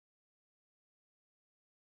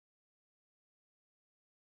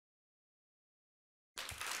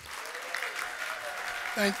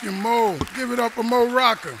Thank you, Mo. Give it up for Mo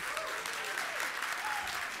Rocker.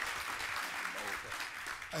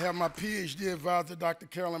 I have my PhD advisor, Dr.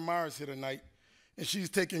 Carolyn Myers, here tonight, and she's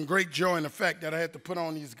taking great joy in the fact that I had to put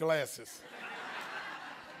on these glasses.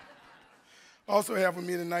 Also have with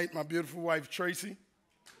me tonight my beautiful wife, Tracy,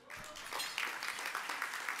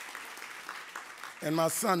 and my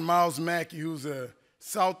son, Miles Mackie, who's a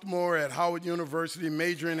sophomore at Howard University,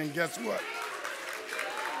 majoring in guess what?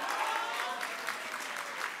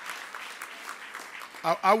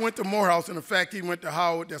 I went to Morehouse, and in fact, he went to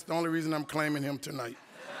Howard. That's the only reason I'm claiming him tonight.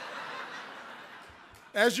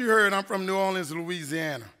 As you heard, I'm from New Orleans,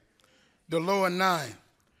 Louisiana, the lower nine,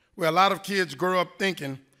 where a lot of kids grow up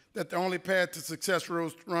thinking that the only path to success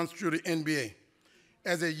runs through the NBA.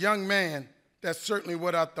 As a young man, that's certainly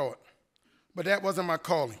what I thought. But that wasn't my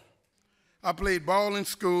calling. I played ball in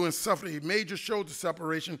school and suffered a major shoulder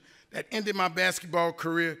separation that ended my basketball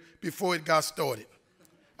career before it got started.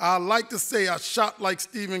 I like to say I shot like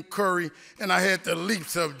Stephen Curry and I had the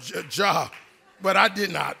leaps of Ja, but I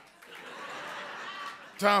did not.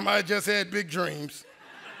 Tom, I just had big dreams.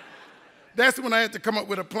 That's when I had to come up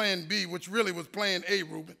with a plan B, which really was plan A,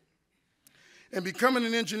 Ruben. And becoming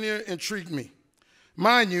an engineer intrigued me.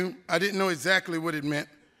 Mind you, I didn't know exactly what it meant.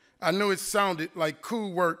 I knew it sounded like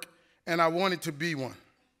cool work, and I wanted to be one.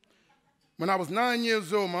 When I was 9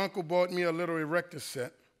 years old, my uncle bought me a little erector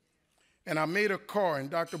set, and I made a car,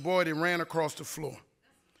 and Dr. Boyd ran across the floor.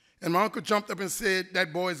 And my uncle jumped up and said,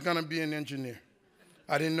 "That boy's gonna be an engineer."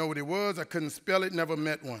 I didn't know what it was, I couldn't spell it, never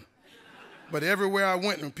met one. But everywhere I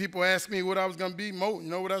went, when people asked me what I was gonna be, Mo, you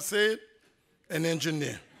know what I said? An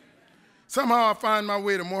engineer. Somehow I find my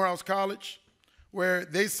way to Morehouse College, where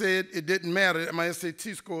they said it didn't matter that my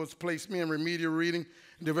SAT scores placed me in remedial reading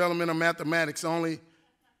and developmental mathematics only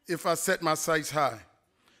if I set my sights high.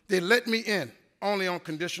 They let me in only on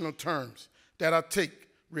conditional terms, that I take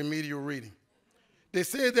remedial reading. They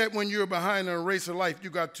said that when you're behind in a race of life, you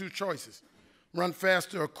got two choices: run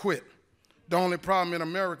faster or quit. The only problem in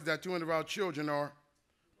America is that 200 of our children are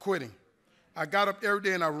quitting. I got up every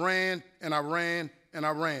day and I ran and I ran and I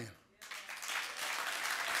ran.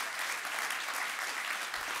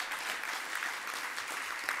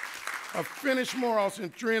 I finished Morehouse in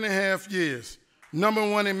 3.5 years.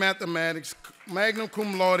 #1 in mathematics, magna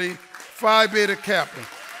cum laude, Phi Beta Kappa.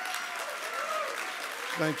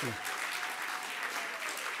 Thank you.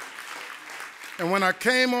 And when I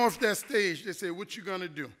came off that stage, they said, "What you gonna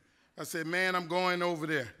do?" I said, "Man, I'm going over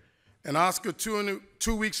there." And Oscar,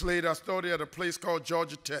 2 weeks later, I started at a place called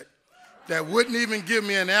Georgia Tech that wouldn't even give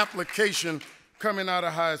me an application coming out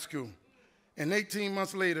of high school. And 18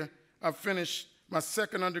 months later, I finished my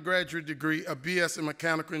second undergraduate degree, a BS in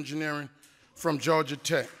mechanical engineering from Georgia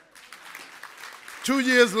Tech. 2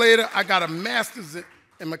 years later, I got a master's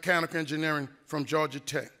in mechanical engineering from Georgia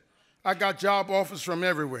Tech. I got job offers from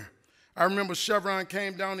everywhere. I remember Chevron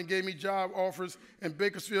came down and gave me job offers in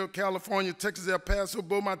Bakersfield, California, Texas, El Paso,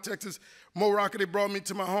 Beaumont, Texas, Moraca. They brought me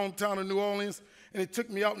to my hometown of New Orleans, and they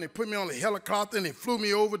took me out and they put me on a helicopter and they flew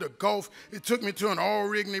me over the Gulf. They took me to an oil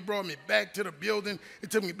rig and they brought me back to the building. They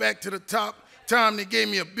took me back to the top. They gave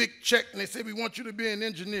me a big check and they said, "We want you to be an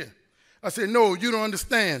engineer." I said, "No, you don't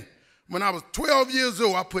understand. When I was 12 years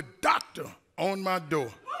old, I put doctor on my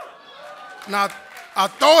door." Now, I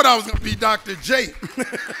thought I was gonna be Dr. J,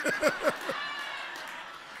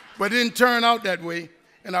 but it didn't turn out that way.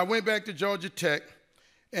 And I went back to Georgia Tech,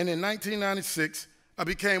 and in 1996, I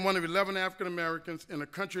became one of 11 African Americans in the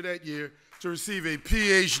country that year to receive a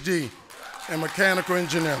PhD in mechanical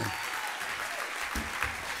engineering.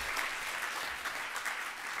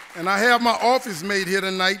 And I have my office mate here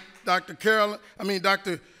tonight, Dr.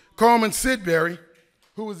 Carmen Sidbury,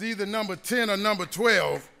 who was either number 10 or number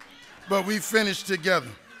 12, but we finished together.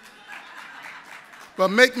 But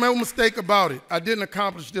make no mistake about it, I didn't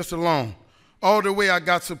accomplish this alone. All the way I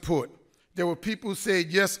got support. There were people who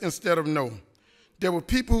said yes instead of no. There were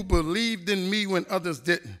people who believed in me when others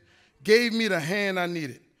didn't, gave me the hand I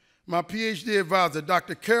needed. My PhD advisor,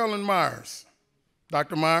 Dr. Carolyn Myers,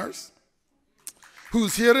 Dr. Myers,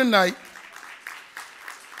 who's here tonight,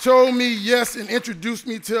 told me yes and introduced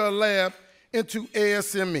me to a lab into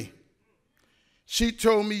ASME. She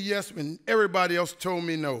told me yes when everybody else told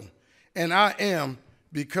me no, and I am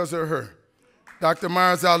because of her. Dr.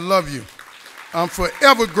 Myers, I love you. I'm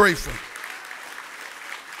forever grateful.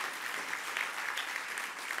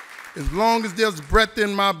 As long as there's breath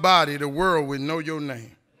in my body, the world will know your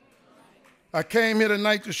name. I came here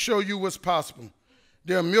tonight to show you what's possible.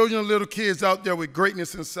 There are a million little kids out there with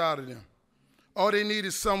greatness inside of them. All they need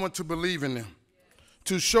is someone to believe in them,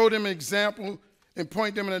 to show them an example and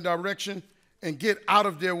point them in a direction and get out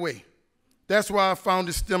of their way. That's why I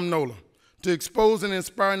founded STEM NOLA, to expose and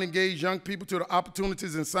inspire and engage young people to the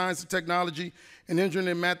opportunities in science and technology and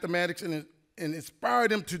engineering and mathematics, and inspire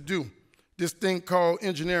them to do this thing called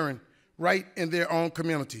engineering right in their own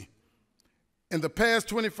community. In the past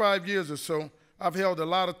 25 years or so, I've held a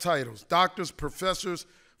lot of titles: doctors, professors,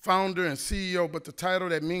 founder, and CEO, but the title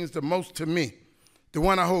that means the most to me, the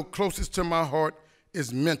one I hold closest to my heart,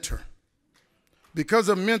 is mentor. Because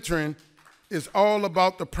of mentoring, it's all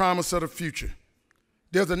about the promise of the future.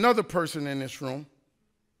 There's another person in this room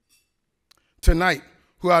tonight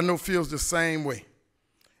who I know feels the same way,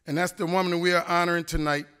 and that's the woman we are honoring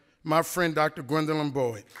tonight, my friend, Dr. Gwendolyn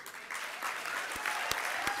Boyd.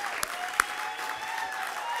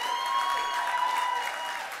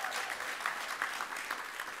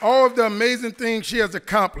 All of the amazing things she has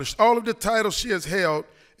accomplished, all of the titles she has held,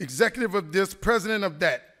 executive of this, president of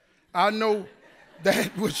that, I know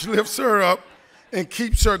that which lifts her up and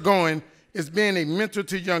keeps her going is being a mentor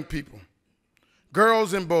to young people,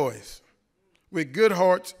 girls and boys, with good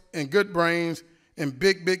hearts and good brains and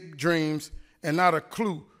big, big dreams and not a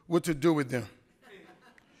clue what to do with them.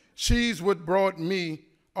 She's what brought me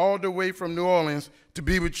all the way from New Orleans to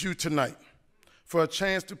be with you tonight for a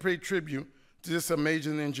chance to pay tribute to this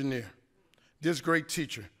amazing engineer, this great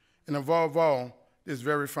teacher, and above all, this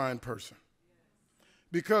very fine person.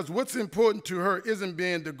 Because what's important to her isn't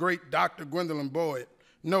being the great Dr. Gwendolyn Boyd.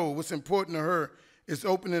 No, what's important to her is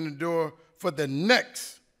opening the door for the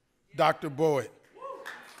next Dr. Boyd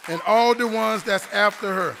and all the ones that's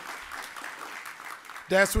after her.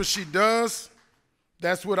 That's what she does,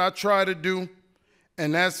 that's what I try to do,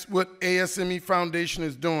 and that's what ASME Foundation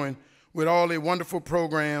is doing with all their wonderful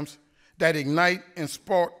programs that ignite and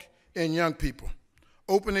spark in young people,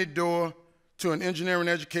 open a door to an engineering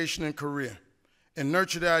education and career, and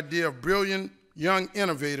nurture the idea of brilliant young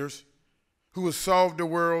innovators who will solve the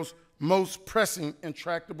world's most pressing and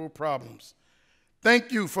tractable problems.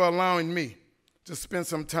 Thank you for allowing me to spend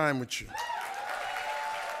some time with you.